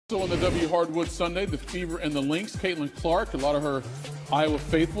So on the W Hardwood Sunday, the Fever and the Lynx, Caitlin Clark, a lot of her Iowa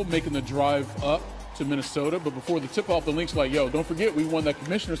faithful making the drive up to Minnesota. But before the tip-off, the Lynx like, yo, don't forget we won that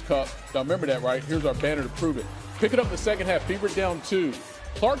Commissioner's Cup. Y'all remember that, right? Here's our banner to prove it. Pick it up in the second half. Fever down 2.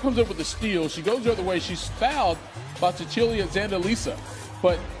 Clark comes up with the steal. She goes the other way. She's fouled by Cecilia Zandalisa.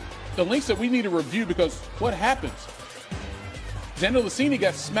 But the Lynx said we need a review because what happens? Zandalisini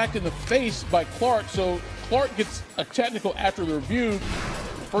got smacked in the face by Clark, so Clark gets a technical after the review.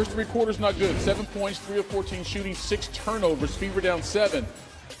 First 3 quarters not good. 7 points, 3 of 14 shooting, 6 turnovers. Fever down 7.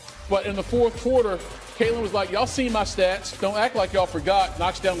 But in the fourth quarter, Caitlin was like, y'all seen my stats. Don't act like y'all forgot.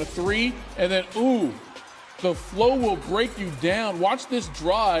 Knocks down to 3. And then, ooh, the flow will break you down. Watch this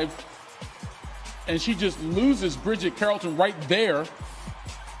drive. And she just loses Bridget Carrollton right there.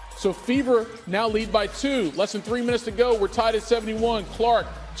 So Fever now lead by 2. Less than 3 minutes to go. We're tied at 71. Clark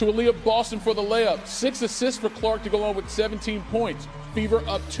to Aaliyah Boston for the layup. 6 assists for Clark to go on with 17 points. Fever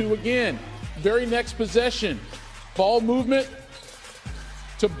up 2 again. Very next possession. Ball movement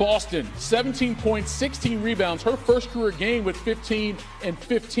to Boston. 17 points, 16 rebounds. Her first career game with 15 and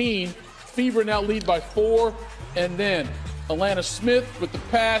 15. Fever now lead by 4. And then Alana Smith with the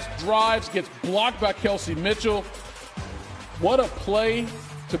pass, drives, gets blocked by Kelsey Mitchell. What a play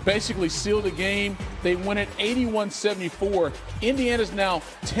to basically seal the game. They win it 81-74. Indiana's now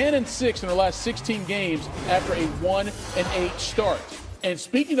 10-6 in their last 16 games after a 1-8 start. And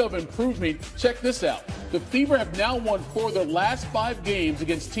speaking of improvement, check this out. The Fever have now won 4 of their last 5 games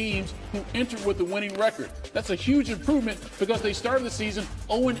against teams who entered with a winning record. That's a huge improvement because they started the season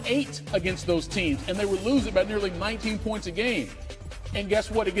 0-8 against those teams, and they were losing by nearly 19 points a game. And guess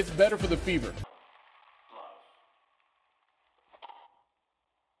what? It gets better for the Fever.